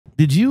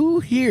Did you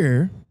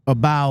hear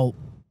about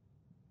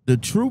the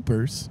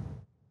troopers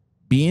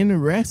being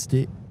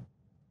arrested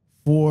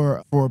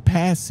for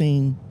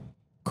passing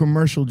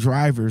commercial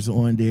drivers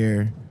on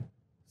their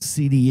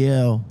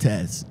CDL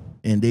test,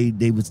 and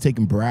they was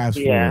taking bribes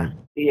for it?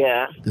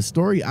 Yeah. The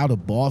story out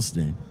of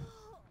Boston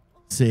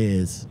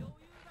says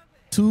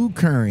 2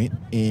 current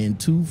and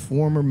 2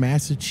 former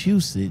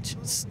Massachusetts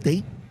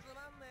state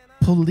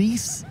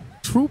police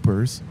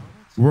troopers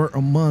were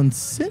among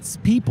 6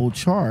 people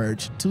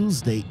charged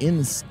Tuesday in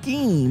a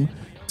scheme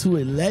to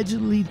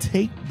allegedly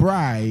take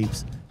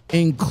bribes,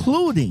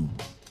 including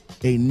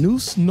a new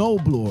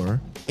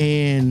snowblower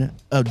and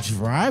a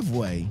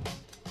driveway.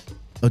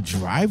 A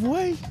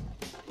driveway?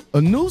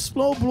 A new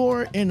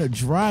snowblower and a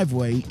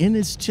driveway in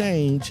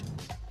exchange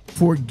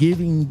for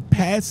giving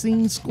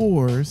passing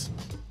scores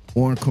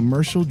on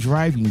commercial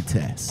driving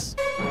tests.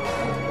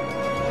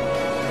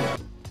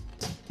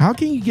 How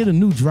can you get a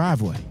new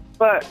driveway?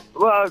 But,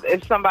 well,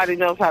 if somebody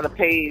knows how to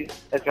pave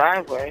a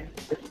driveway,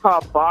 it's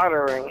called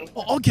bartering.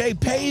 Okay,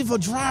 pave a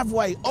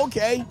driveway.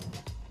 Okay,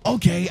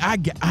 I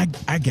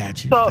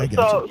got you. But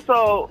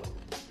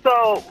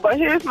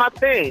here's my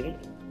thing.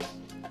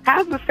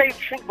 How's the state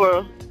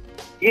trooper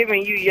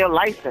giving you your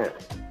license?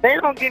 They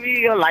don't give you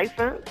your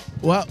license.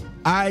 Well,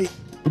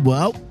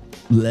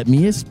 let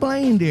me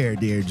explain there,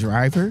 dear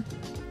driver.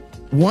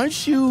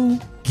 Once you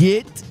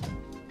get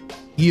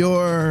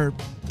your,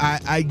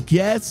 I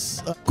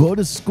guess, go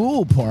to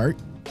school part.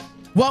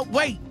 Well,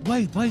 wait.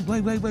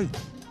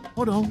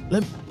 Hold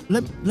on.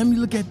 Let me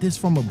look at this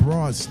from a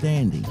broad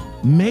standing.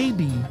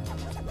 Maybe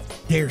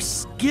they're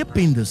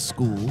skipping the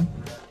school.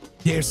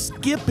 They're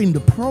skipping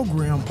the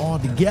program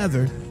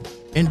altogether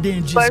and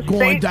then just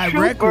going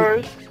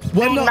directly.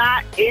 Do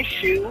not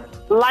issue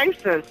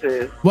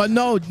licenses. Well,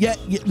 no,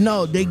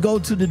 they go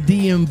to the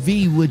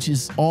DMV, which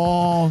is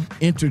all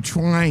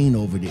intertwined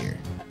over there.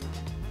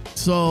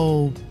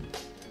 So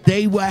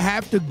they will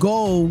have to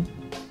go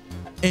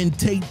and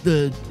take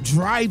the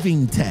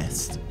driving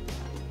test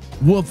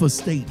with a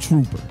state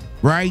trooper,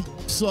 right?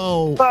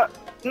 So, but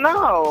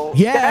no,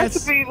 yes, it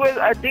has to be with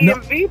a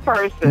DMV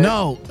person.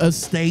 No, a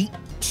state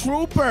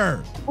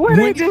trooper. Where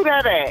do they do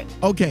that at?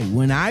 Okay,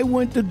 when I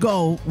went to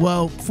go,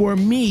 well, for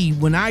me,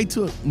 when I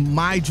took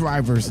my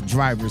driver's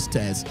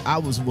test, I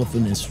was with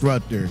an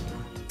instructor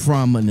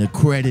from an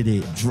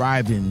accredited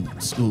driving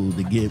school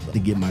to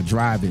get my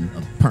driving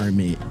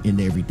permit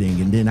and everything.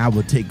 And then I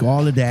would take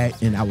all of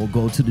that and I would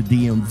go to the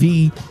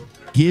DMV,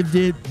 give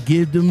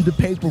them the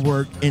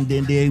paperwork, and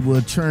then they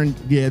will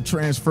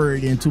transfer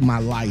it into my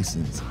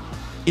license.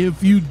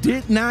 If you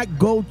did not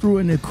go through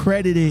an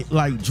accredited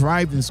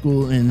driving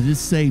school, and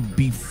just say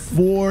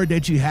before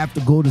that you have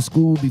to go to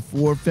school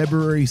before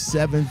February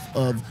 7th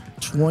of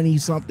 20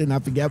 something, I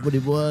forget what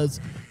it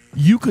was,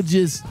 you could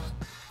just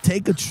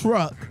take a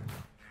truck,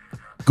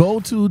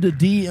 go to the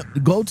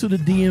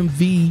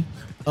DMV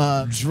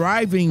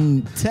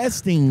driving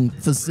testing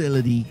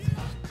facility,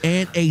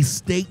 and a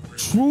state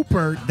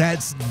trooper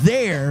that's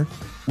there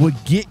would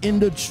get in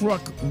the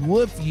truck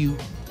with you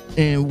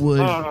and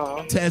would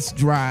test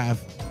drive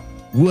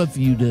with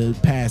you to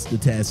pass the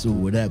test or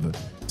whatever.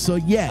 So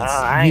yes,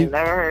 I ain't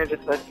never heard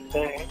of such a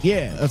thing.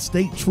 Yeah, a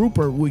state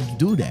trooper would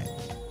do that.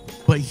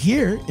 But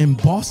here in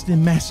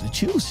Boston,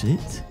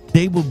 Massachusetts,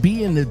 they will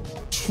be in the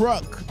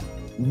truck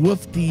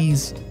with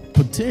these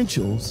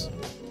potentials.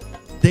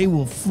 They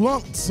will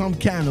flunk some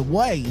kind of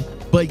way,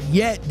 but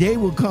yet they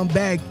will come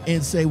back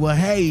and say, well,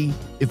 hey,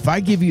 if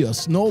I give you a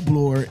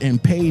snowblower and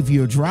pave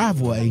your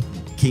driveway,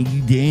 can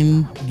you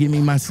then give me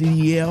my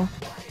CDL?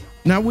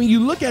 Now, when you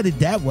look at it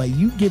that way,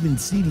 you giving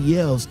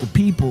CDLs to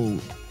people,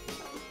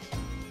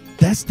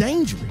 that's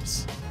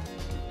dangerous,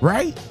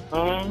 right?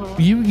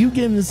 You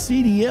giving the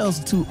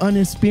CDLs to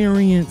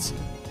unexperienced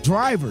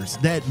drivers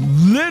that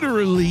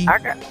literally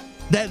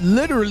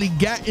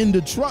got in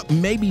the truck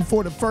maybe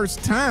for the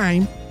first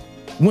time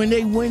when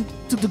they went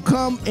to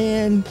come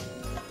and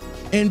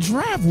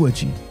drive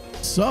with you.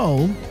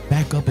 So,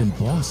 back up in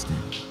Boston,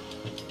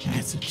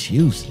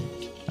 Massachusetts,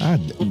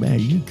 man,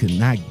 you could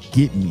not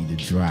get me to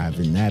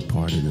drive in that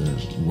part of the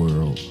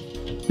world.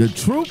 The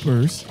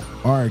troopers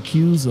are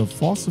accused of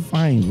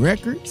falsifying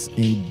records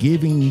and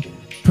giving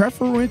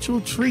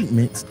preferential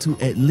treatments to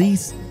at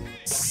least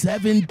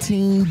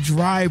 17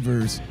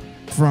 drivers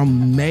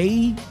from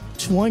May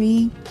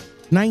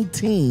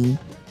 2019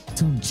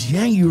 to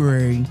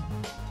January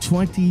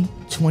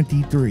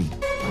 2023,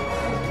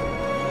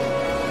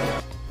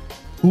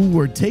 who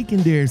were taking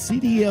their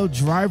CDL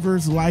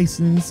driver's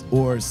license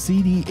or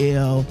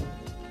CDL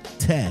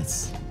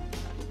tests.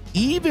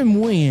 Even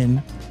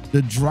when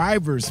the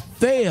drivers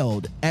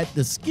failed at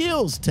the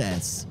skills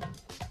tests,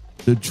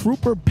 the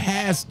trooper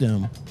passed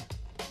them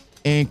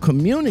and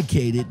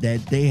communicated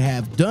that they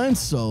have done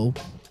so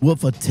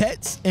with a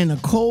text and a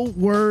code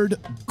word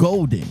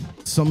golden.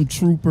 Some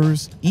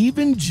troopers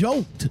even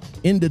joked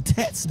in the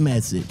text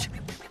message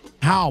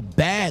how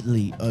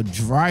badly a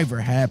driver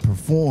had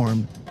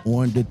performed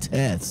on the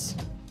test,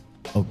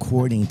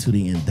 according to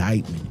the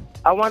indictment.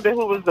 I wonder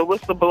who was the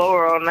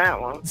whistleblower on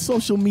that one.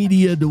 Social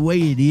media, the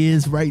way it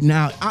is right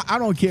now, I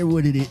don't care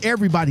what it is.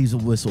 Everybody's a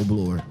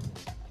whistleblower.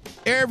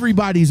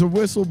 Everybody's a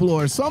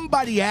whistleblower.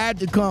 Somebody had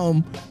to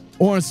come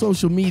on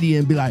social media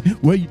and be like,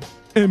 well,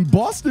 in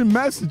Boston,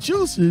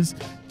 Massachusetts,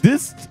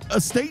 this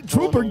state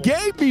trooper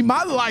gave me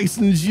my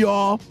license,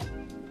 y'all.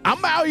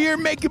 I'm out here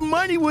making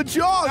money with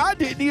y'all. I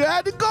didn't even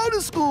have to go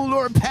to school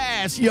or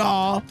pass,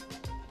 y'all.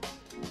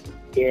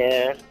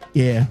 Yeah.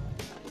 Yeah.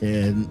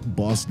 And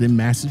Boston,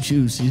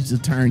 Massachusetts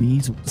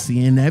attorneys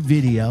seeing that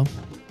video.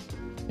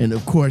 And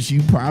of course,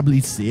 you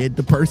probably said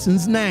the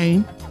person's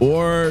name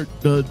or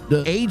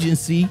the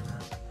agency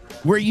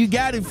where you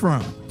got it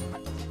from.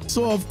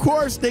 So of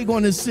course, they're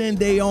going to send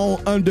their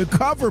own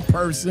undercover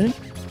person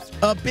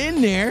up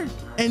in there.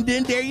 And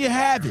then there you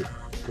have it.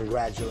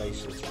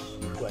 Congratulations.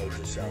 You played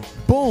yourself.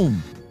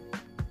 Boom.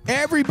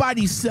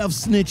 Everybody's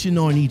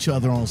self-snitching on each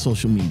other on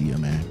social media,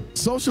 man.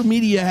 Social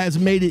media has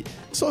made it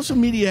so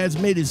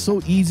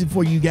easy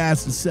for you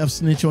guys to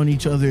self-snitch on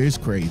each other. It's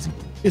crazy.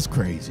 It's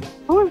crazy.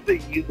 Who is the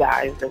you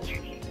guys that you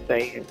keep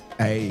saying?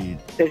 Hey.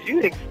 Because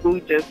you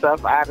exclude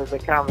yourself out of the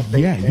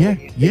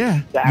conversation.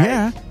 Yeah.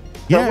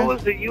 So who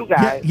is the you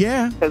guys?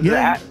 Because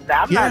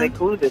I'm not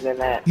included in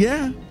that.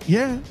 Yeah,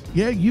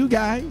 you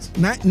guys.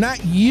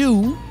 Not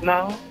you.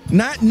 No.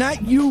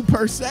 Not you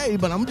per se,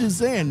 but I'm just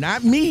saying,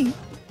 not me.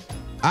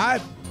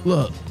 I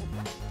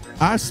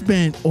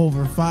spent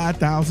over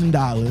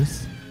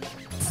 $5,000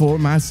 for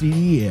my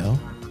CDL.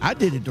 I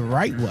did it the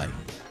right way.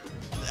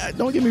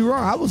 Don't get me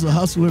wrong, I was a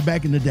hustler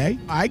back in the day.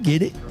 I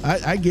get it.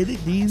 I get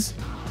it. These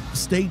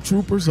state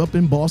troopers up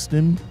in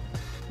Boston,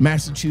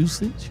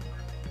 Massachusetts,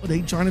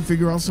 they trying to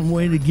figure out some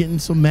way to get in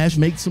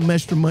make some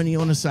extra money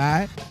on the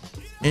side.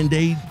 And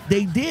they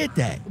did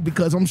that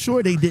because I'm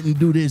sure they didn't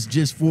do this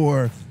just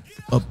for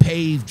a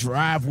paved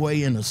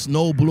driveway and a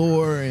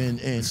snowblower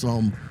and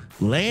some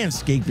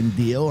landscaping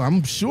deal.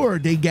 I'm sure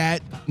they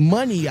got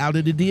money out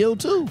of the deal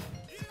too.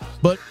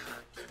 But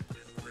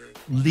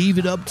leave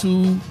it up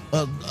to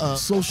a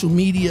social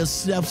media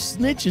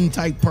self-snitching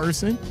type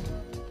person.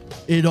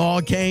 It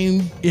all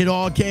came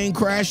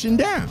crashing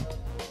down.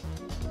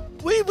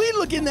 We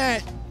looking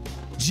at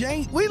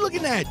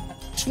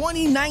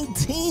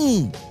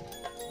 2019,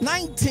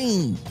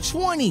 19,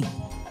 20,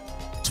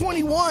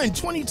 21,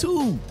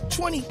 22,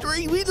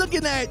 23. We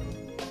looking at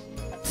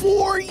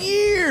 4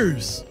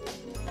 years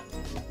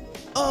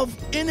of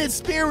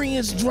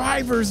inexperienced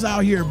drivers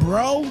out here,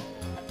 bro.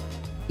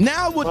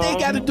 Now what they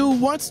got to do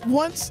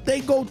once they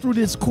go through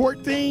this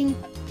court thing,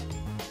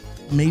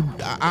 maybe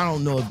I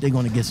don't know if they're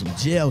going to get some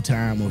jail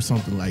time or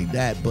something like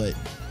that, but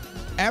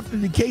after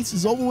the case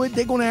is over with,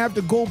 they're going to have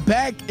to go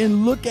back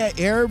and look at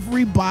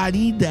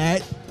everybody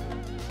that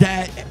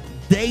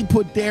they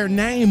put their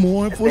name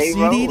on for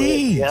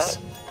CDDs.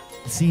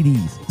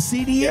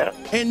 CDs. Yeah.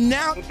 And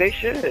now they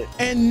should.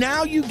 And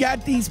now you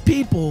got these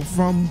people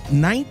from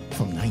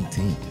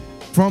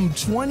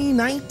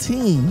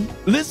 2019.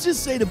 Let's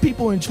just say the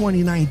people in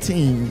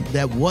 2019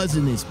 that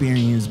wasn't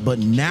experienced, but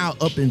now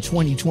up in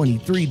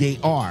 2023 they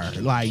are.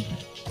 Like,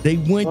 they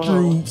went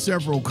through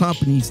several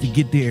companies to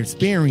get their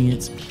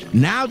experience.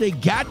 Now they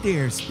got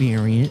their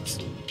experience.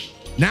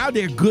 Now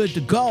they're good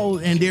to go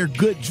and they're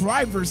good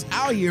drivers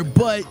out here,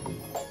 but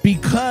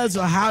because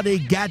of how they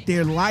got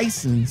their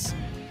license,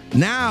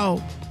 now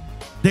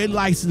their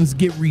license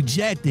get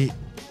rejected.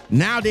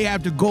 Now they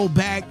have to go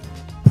back,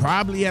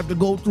 probably have to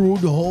go through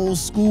the whole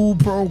school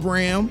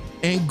program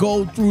and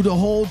go through the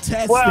whole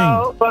testing.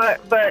 Well,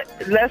 but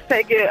let's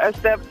take it a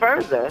step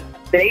further.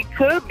 They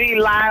could be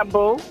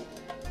liable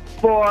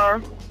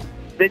for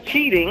the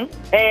cheating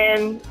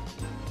and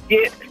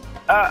get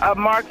a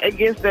mark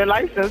against their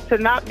license to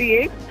not be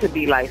able to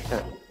be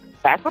licensed.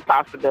 That's a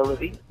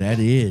possibility. That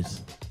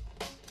is.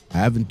 I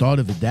haven't thought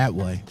of it that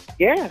way.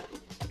 Yeah.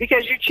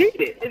 Because you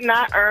cheated, did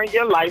not earn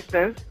your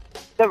license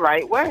the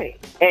right way.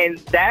 And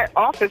that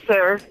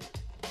officer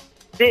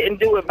didn't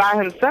do it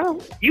by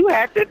himself. You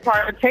had to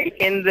partake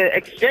in the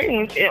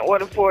exchange in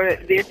order for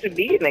there to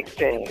be an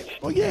exchange.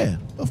 Oh, yeah,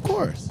 of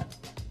course.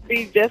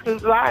 Be just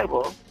as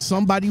liable.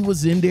 Somebody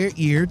was in their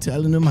ear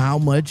telling them how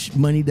much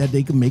money that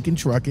they could make in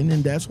trucking,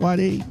 and that's why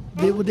they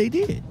did what they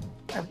did.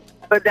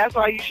 But that's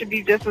why you should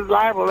be just as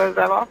liable as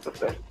that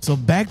officer. So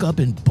back up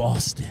in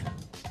Boston,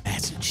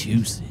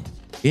 Massachusetts.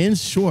 In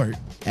short,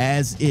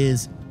 as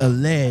is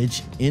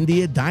alleged in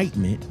the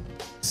indictment,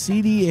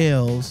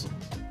 CDLs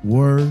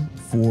were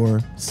for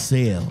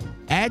sale.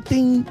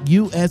 Acting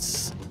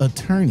U.S.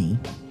 Attorney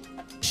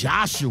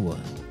Joshua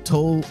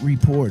told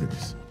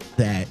reporters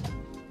that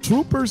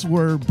troopers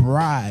were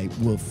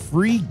bribed with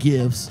free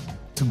gifts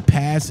to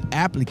pass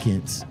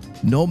applicants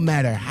no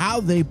matter how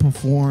they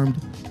performed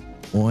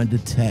on the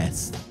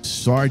test.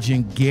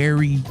 Sergeant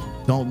Gary,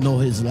 don't know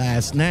his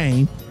last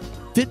name,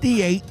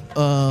 58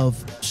 of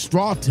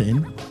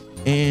Stroughton,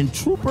 and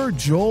Trooper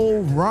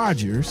Joel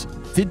Rogers,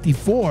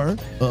 54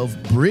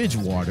 of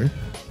Bridgewater,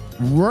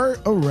 were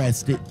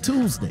arrested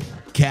Tuesday.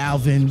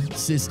 Calvin,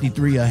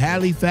 63 of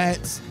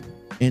Halifax,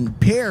 and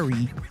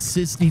Perry,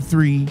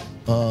 63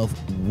 of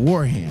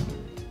Wareham.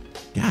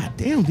 God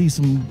damn, these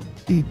some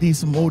these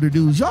some older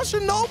dudes. Y'all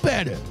should know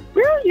better.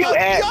 Where you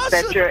at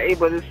that you're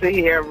able to sit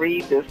here and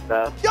read this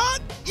stuff?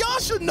 Y'all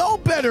should know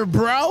better,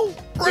 bro.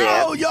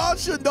 Y'all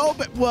should know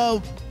better.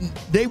 Well,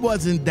 they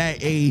wasn't that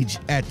age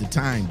at the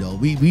time, though.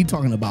 We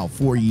talking about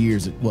 4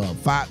 years. Well,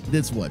 5.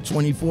 This what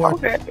 24.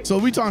 Okay. So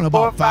we talking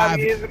about 5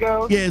 years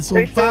ago. Yeah. So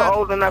they still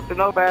old enough to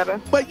know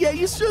better. But yeah,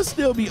 you should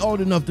still be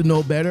old enough to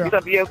know better.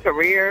 That's of your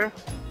career.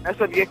 That's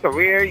of your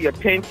career, your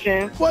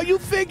pension. Well, you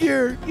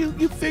figure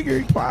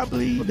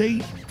probably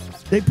they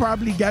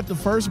probably got the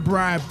first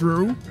bribe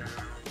through,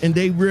 and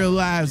they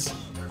realized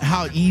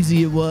how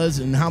easy it was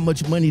and how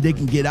much money they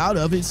can get out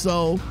of it.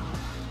 So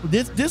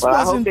this wasn't.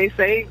 I hope they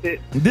saved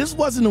it. This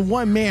wasn't a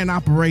one-man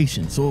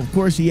operation. So of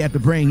course he had to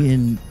bring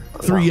in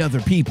 3 other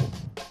people.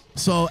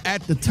 So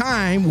at the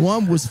time,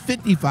 one was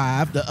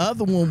 55, the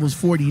other one was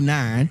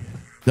 49,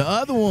 the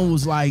other one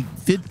was like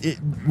 50.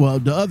 Well,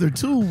 the other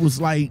 2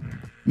 was like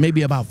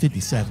maybe about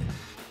 57.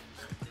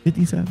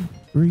 57?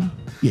 3?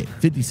 Yeah,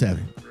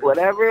 57.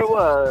 Whatever it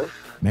was.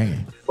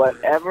 Man.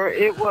 Whatever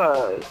it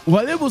was.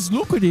 Well, it was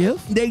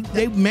lucrative. They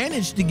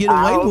managed to get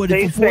away with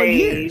it for 4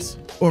 years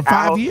or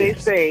 5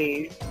 years.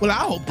 They saved. Well, I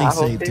hope they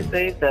saved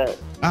it.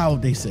 I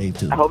hope they saved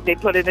too. I hope they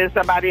put it in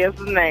somebody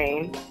else's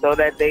name so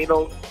that they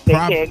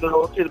can't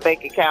go to the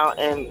bank account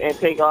and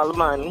take all the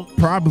money.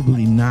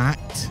 Probably not,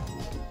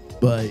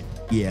 but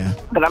yeah.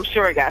 But I'm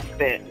sure it got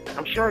spent.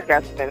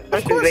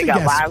 Especially if they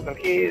got wives and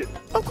kids.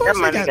 Of course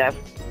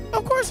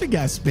Of course it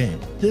got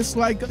spent. This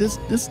like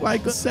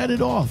a set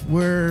it off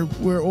where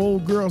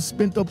old girl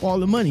spent up all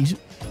the money.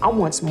 I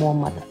want some more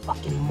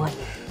motherfucking money.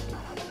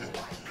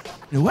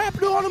 And what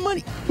happened to all the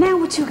money? Now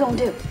what you gonna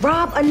do?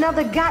 Rob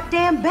another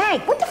goddamn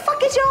bank? What the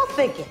fuck is y'all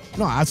thinking?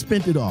 No, I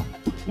spent it all.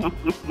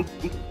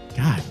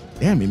 God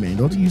damn it, man.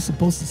 Don't you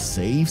supposed to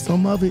save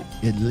some of it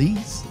at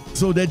least?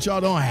 So that y'all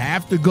don't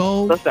have to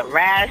go? Supposed to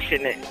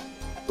ration it.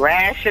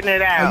 Ration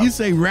it out. Oh, you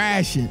say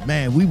ration.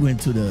 Man, we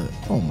went to the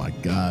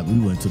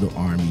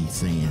Army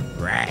saying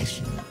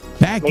ration.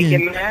 Back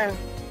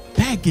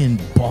in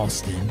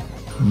Boston,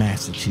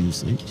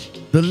 Massachusetts.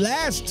 The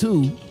last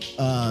 2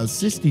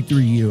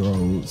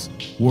 63-year-olds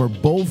were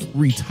both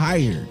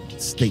retired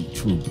state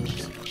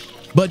troopers,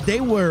 but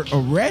they were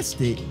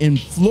arrested in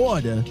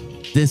Florida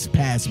this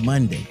past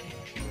Monday.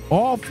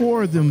 All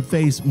 4 of them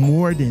faced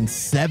more than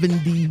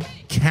 70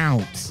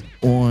 counts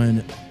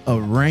on a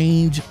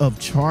range of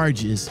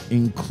charges,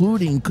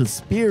 including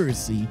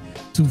conspiracy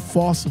to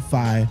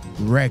falsify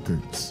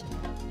records,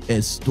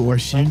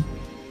 extortion,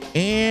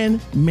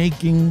 and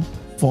making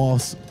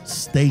false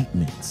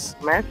statements.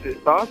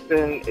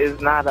 Boston is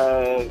not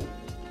a,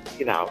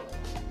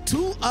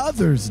 2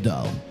 others,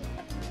 though.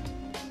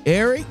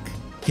 Eric,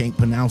 can't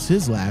pronounce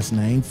his last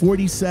name,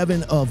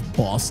 47 of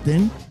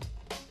Boston,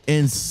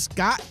 and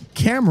Scott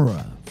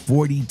Camera,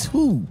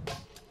 42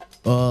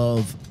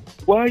 of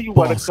Why you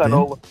want to cut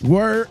over?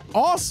 Were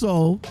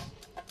also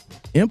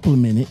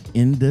implemented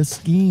in the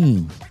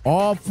scheme.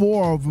 All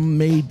 4 of them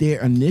made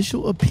their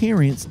initial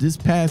appearance this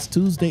past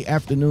Tuesday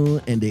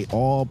afternoon, and they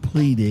all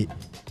pleaded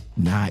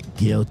not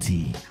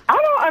guilty. I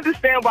don't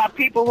understand why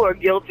people who are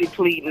guilty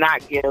plead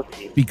not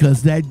guilty.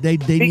 Because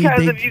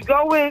if you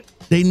go with,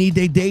 they need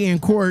their day in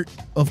court,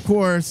 of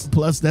course.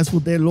 Plus, that's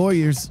what their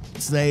lawyers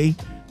say.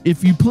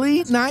 If you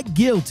plead not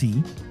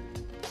guilty,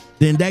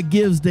 then that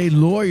gives their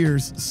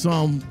lawyers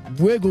some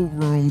wiggle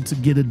room to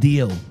get a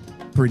deal,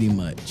 pretty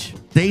much.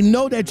 They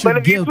know that you're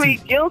guilty. But if you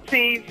plead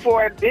guilty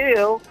for a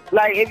deal,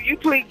 like if you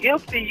plead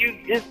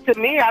guilty, to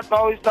me, I've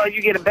always thought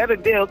you get a better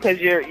deal because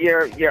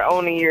you're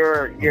owning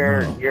your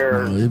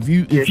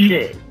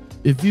shit.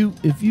 If you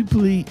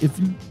plead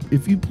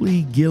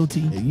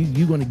guilty,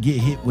 you're gonna get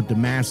hit with the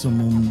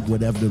maximum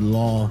whatever the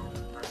law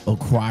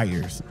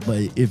acquires.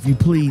 But if you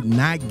plead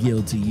not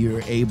guilty,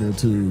 you're able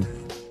to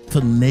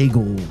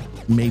finagle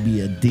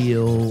maybe a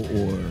deal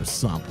or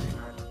something.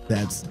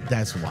 That's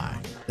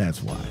why.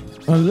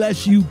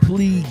 Unless you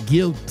plead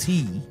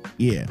guilty.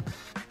 Yeah.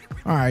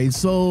 All right,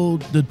 so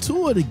the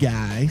 2 of the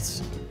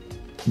guys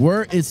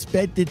were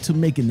expected to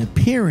make an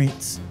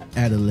appearance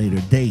at a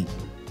later date.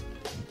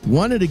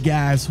 One of the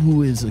guys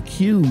who is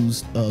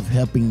accused of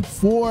helping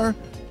 4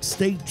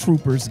 state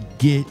troopers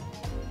get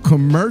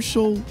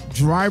commercial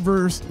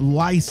driver's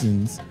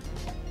license,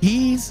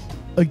 he's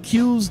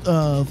accused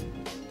of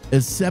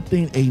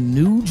accepting a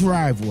new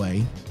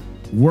driveway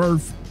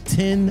worth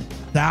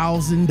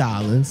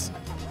 $10,000,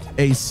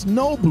 a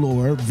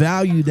snowblower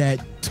valued at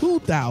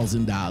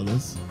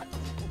 $2,000,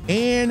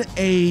 and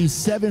a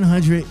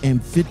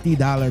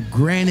 $750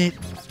 granite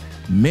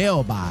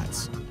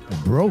mailbox.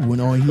 Bro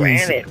went on here.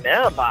 Granite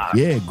mailbox?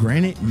 Yeah,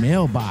 granite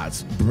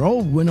mailbox.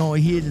 Bro went on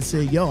here and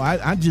said, yo,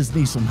 I just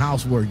need some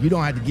housework. You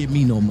don't have to give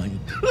me no money.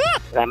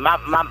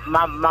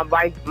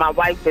 my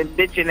wife been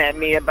bitching at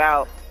me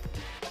about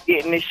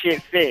getting this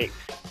shit fixed.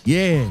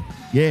 Yeah.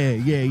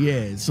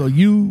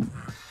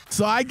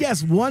 So I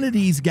guess one of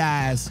these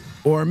guys,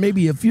 or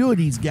maybe a few of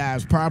these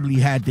guys, probably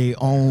had their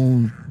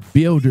own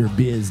builder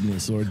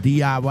business or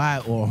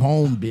DIY or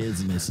home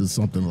business or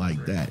something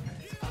like that.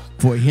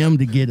 for him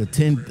to get a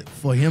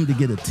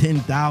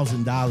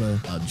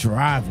 $10,000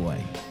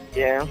 driveway.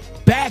 Yeah.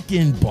 Back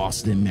in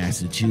Boston,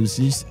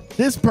 Massachusetts,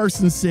 this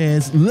person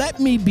says,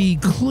 let me be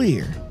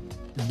clear.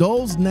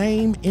 Those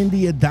named in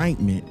the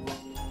indictment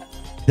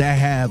that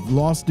have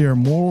lost their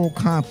moral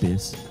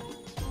compass,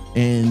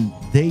 and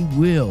they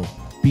will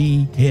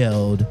be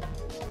held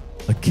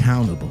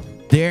accountable.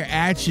 Their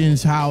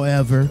actions,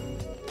 however,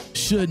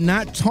 should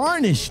not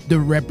tarnish the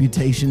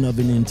reputation of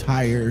an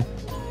entire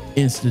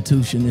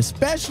institution,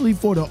 especially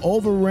for the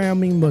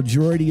overwhelming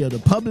majority of the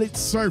public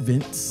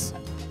servants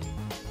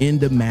in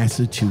the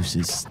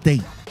Massachusetts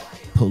State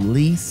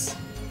Police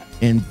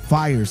and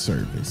Fire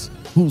Service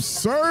who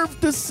serve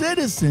the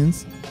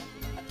citizens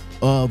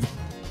of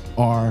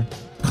our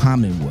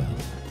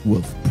Commonwealth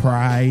with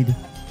pride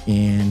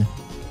and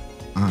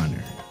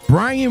honor.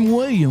 Brian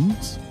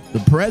Williams, the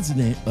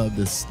president of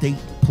the State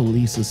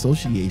Police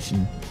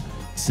Association,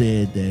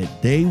 said that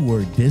they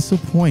were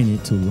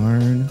disappointed to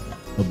learn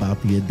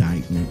about the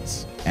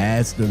indictments.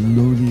 As the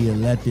newly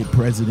elected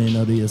president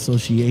of the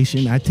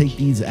association, I take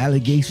these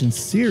allegations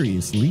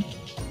seriously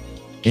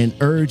and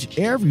urge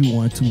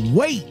everyone to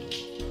wait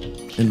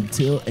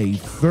until a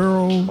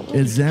thorough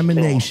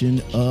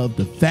examination of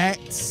the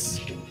facts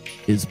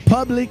is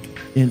public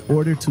in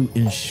order to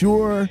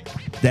ensure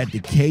that the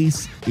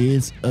case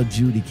is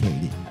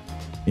adjudicated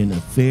in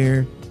a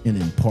fair and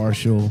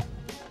impartial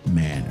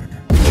manner.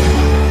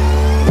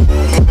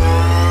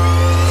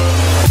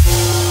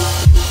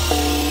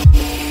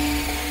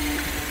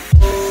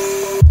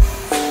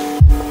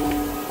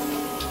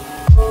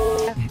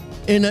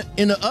 In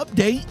an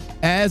update,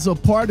 as a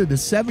part of the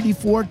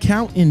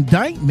 74-count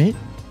indictment,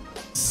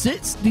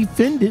 6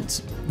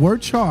 defendants were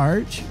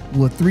charged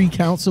with 3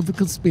 counts of a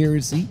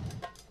conspiracy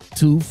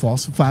to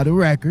falsify the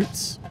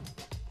records,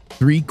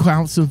 3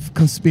 counts of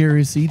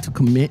conspiracy to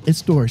commit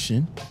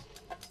extortion,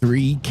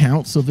 3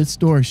 counts of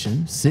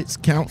extortion, 6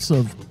 counts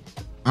of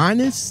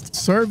honest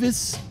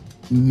service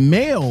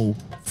mail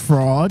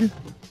fraud.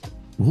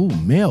 Ooh,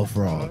 mail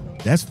fraud.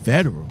 That's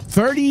federal.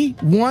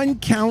 31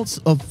 counts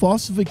of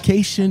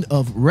falsification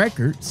of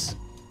records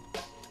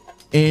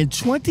and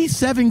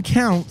 27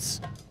 counts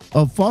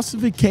of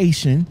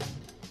falsification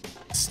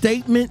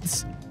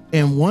statements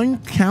and 1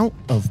 count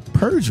of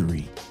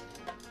perjury.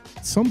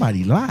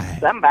 Somebody lied.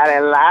 Somebody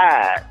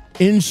lied.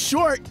 In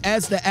short,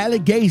 as the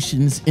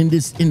allegations in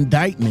this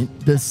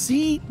indictment, the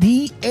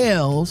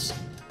CDLs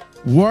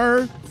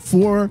were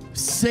for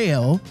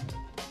sale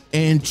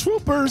and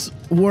troopers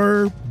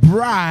were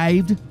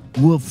bribed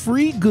with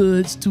free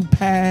goods to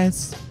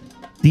pass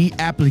the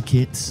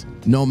applicants,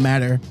 no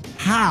matter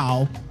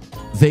how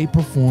they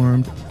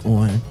performed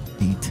on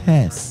the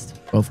test.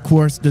 Of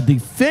course, the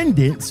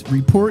defendants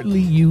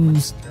reportedly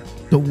used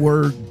the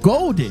word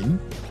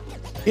golden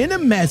in a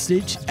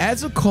message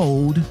as a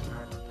code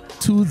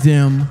to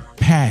them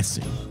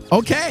passing.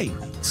 Okay,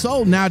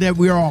 so now that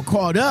we're all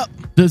caught up,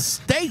 the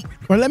state,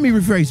 or let me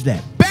rephrase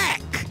that,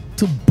 back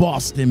to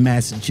Boston,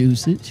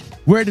 Massachusetts,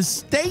 where the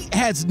state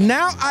has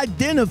now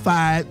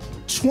identified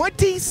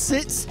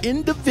 26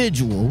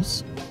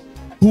 individuals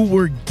who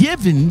were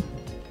given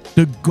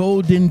the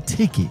golden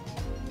ticket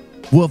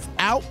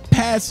without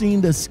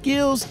passing the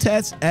skills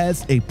test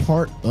as a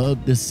part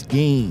of the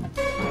scheme.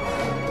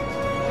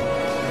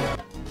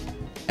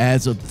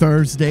 As of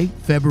Thursday,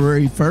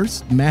 February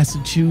 1st,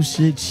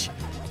 Massachusetts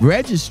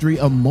Registry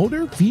of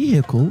Motor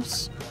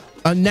Vehicles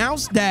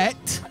announced that,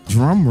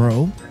 drum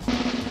roll,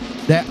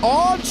 that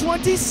all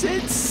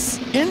 26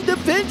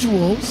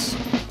 individuals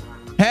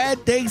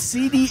had their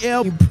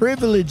CDL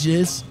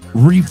privileges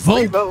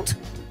revoked.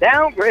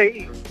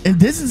 Downgrade. And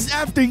this is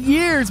after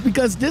years,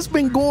 because this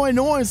been going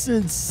on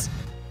since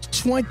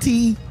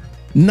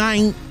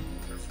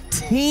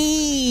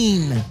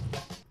 2019.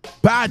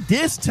 By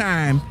this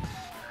time,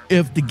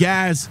 if the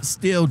guy's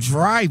still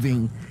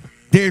driving,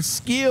 their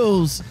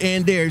skills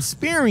and their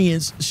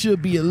experience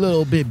should be a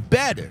little bit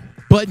better.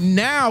 But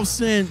now,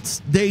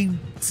 since they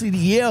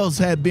CDLs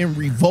have been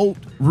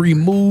revoked,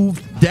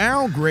 removed,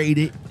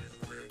 downgraded,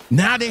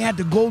 now they had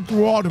to go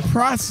through all the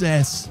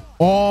process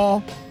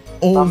all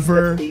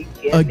over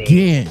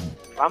again.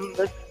 From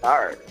the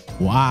start.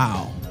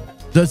 Wow.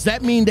 Does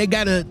that mean they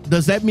gotta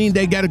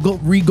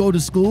go to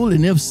school?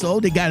 And if so,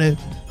 they gotta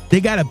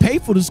pay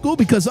for the school?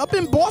 Because up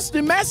in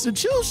Boston,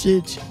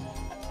 Massachusetts,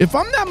 if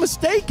I'm not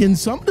mistaken,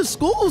 some of the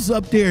schools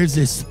up there is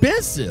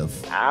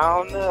expensive. I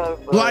don't know.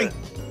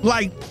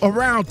 Like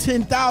around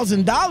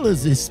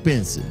 $10,000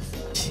 expensive.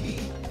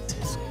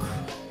 Jesus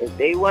Christ. If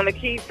they want to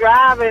keep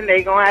driving,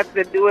 they gonna have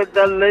to do it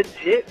the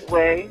legit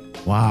way.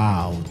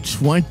 Wow,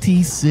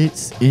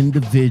 26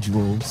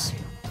 individuals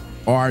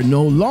are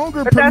no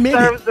longer permitted.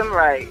 That serves them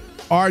right.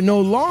 Are no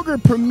longer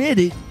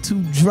permitted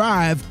to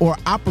drive or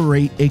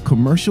operate a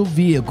commercial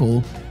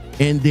vehicle,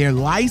 and their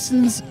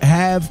license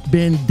have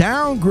been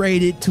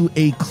downgraded to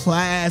a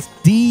Class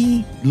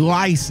D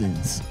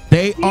license.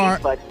 They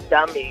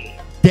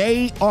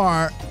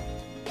are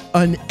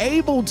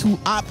unable to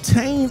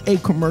obtain a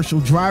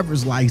commercial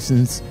driver's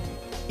license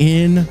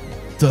in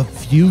the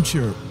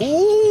future.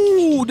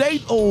 Ooh,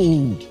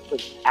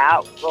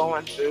 without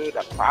going through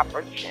the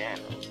proper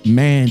channel.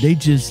 Man, they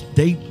just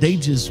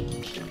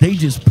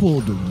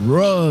pulled the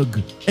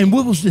rug. And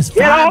what was this,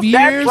 5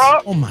 years?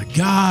 Oh my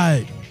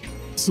God.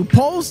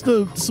 Suppose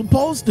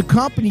the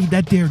company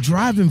that they're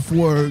driving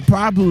for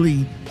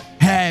probably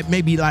had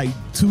maybe like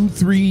 2,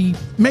 3,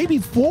 maybe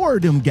 4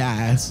 of them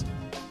guys,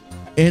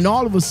 and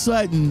all of a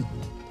sudden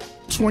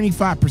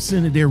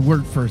 25% of their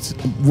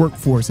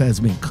workforce has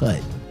been cut.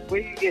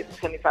 Where you get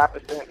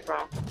 25%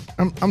 from?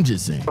 I'm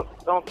just saying.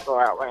 Don't throw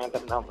out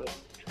random numbers.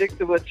 Stick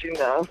to what you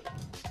know.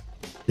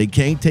 They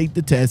can't take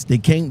the test. They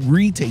can't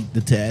retake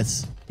the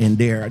test, and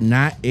they're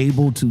not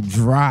able to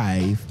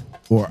drive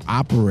or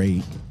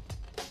operate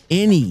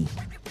any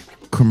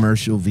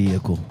commercial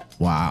vehicle.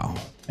 Wow,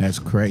 that's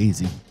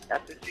crazy.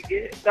 That's what you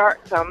get.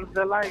 Start comes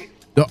to life.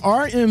 The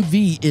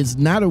RMV is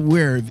not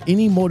aware of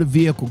any motor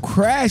vehicle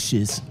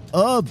crashes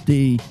of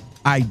the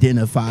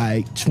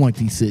identified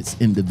 26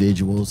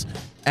 individuals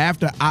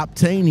after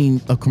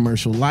obtaining a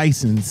commercial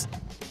license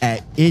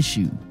at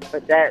issue.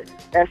 But that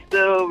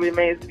still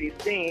remains to be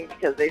seen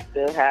because they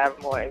still have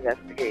more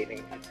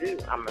investigating to do,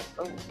 I'm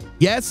assuming.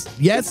 Yes,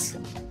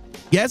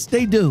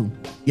 they do.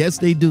 Yes,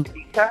 they do.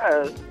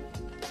 Because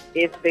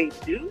if they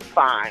do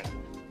find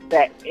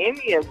that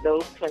any of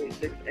those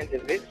 26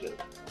 individuals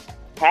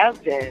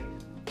have been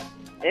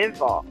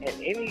involved in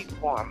any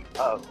form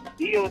of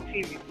DOT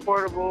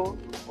reportable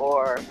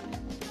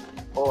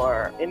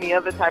or any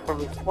other type of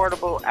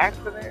reportable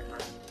accident,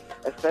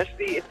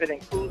 especially if it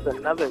includes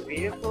another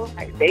vehicle,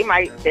 they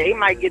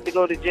might get to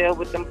go to jail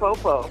with them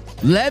popo.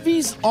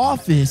 Levy's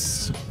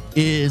office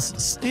is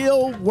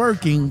still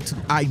working to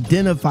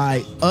identify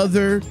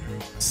other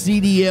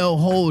CDL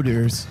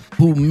holders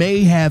who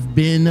may have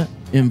been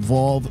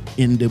involved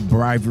in the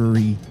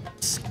bribery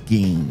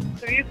scheme.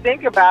 So if you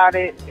think about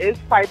it, it's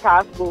quite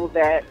possible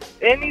that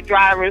any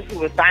drivers who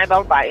were signed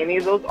off by any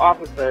of those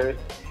officers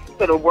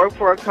could have worked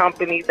for a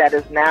company that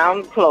is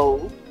now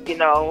closed,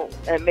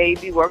 and may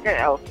be working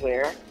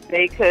elsewhere.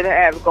 They could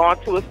have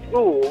gone to a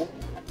school,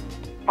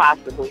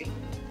 possibly,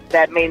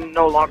 that may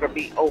no longer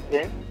be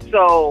open.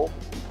 So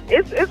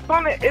it's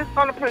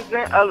gonna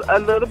present a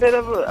little bit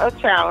of a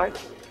challenge.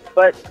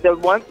 But the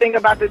one thing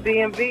about the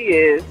DMV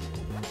is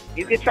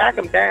you can track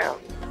them down.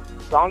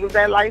 As long as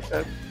that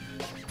license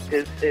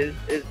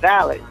is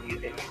valid, you're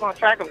gonna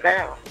track them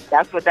down.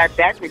 That's what that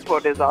DAC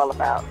report is all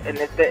about. And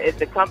if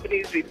the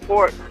companies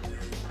report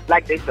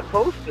like they're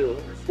supposed to,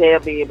 they'll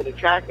be able to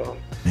track them.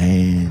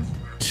 Man,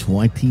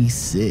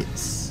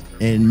 26,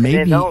 and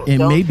maybe more.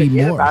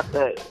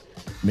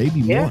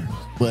 Maybe more.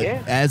 But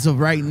as of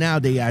right now,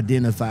 they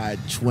identified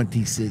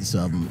 26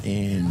 of them,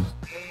 and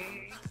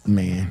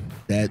man,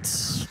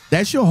 that's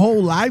your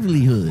whole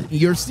livelihood.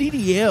 Your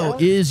CDL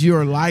is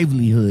your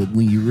livelihood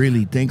when you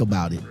really think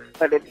about it.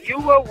 But if you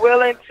were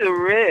willing to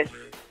risk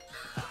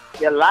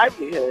your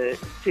livelihood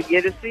to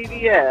get a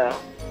CDL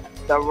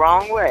the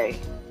wrong way,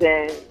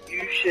 then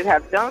you should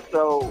have done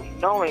so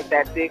knowing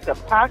that there could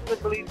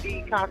possibly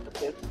be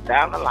consequences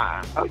down the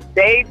line.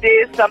 They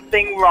did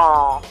something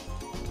wrong.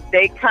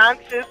 They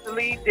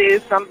consciously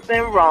did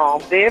something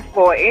wrong.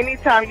 Therefore,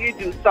 anytime you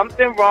do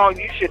something wrong,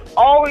 you should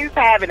always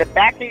have in the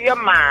back of your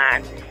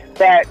mind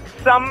that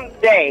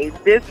someday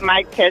this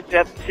might catch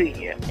up to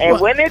you. And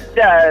when it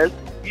does,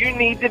 you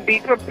need to be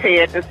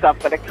prepared to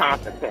suffer the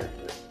consequences.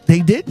 They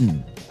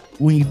didn't.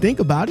 When you think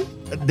about it,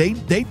 they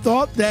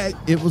thought that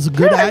it was a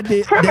good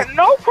idea.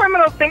 No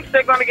criminal thinks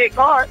they're going to get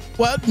caught.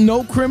 Well,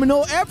 no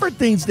criminal ever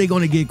thinks they're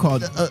going to get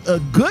caught. A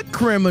good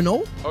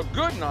criminal, a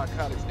good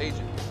narcotics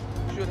agent,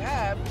 should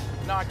have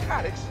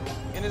narcotics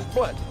in his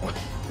blood.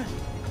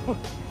 What,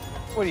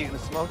 are you going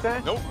to smoke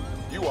that? Nope,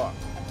 you are.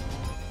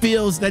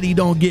 Feels that he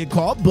don't get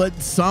caught, but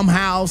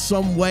somehow,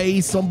 some way,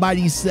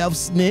 somebody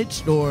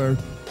self-snitched or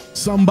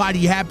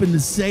somebody happened to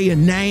say a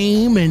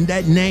name and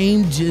that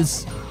name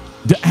just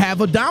have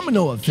a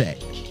domino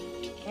effect.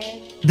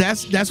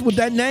 That's what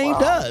that name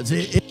does.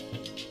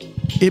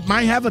 It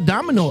might have a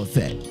domino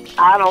effect.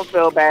 I don't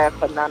feel bad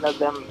for none of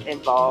them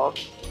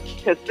involved.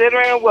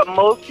 Considering what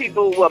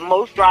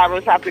most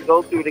drivers have to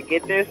go through to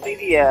get their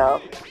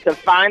CDL, to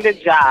find a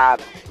job,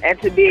 and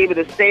to be able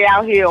to stay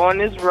out here on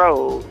this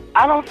road,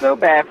 I don't feel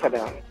bad for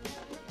them.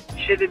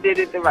 Should have did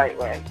it the right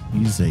way.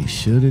 You say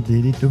should have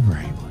did it the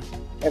right way.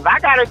 If I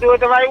got to do it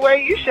the right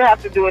way, you should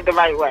have to do it the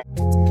right way.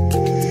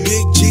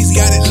 Big G's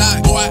got it locked.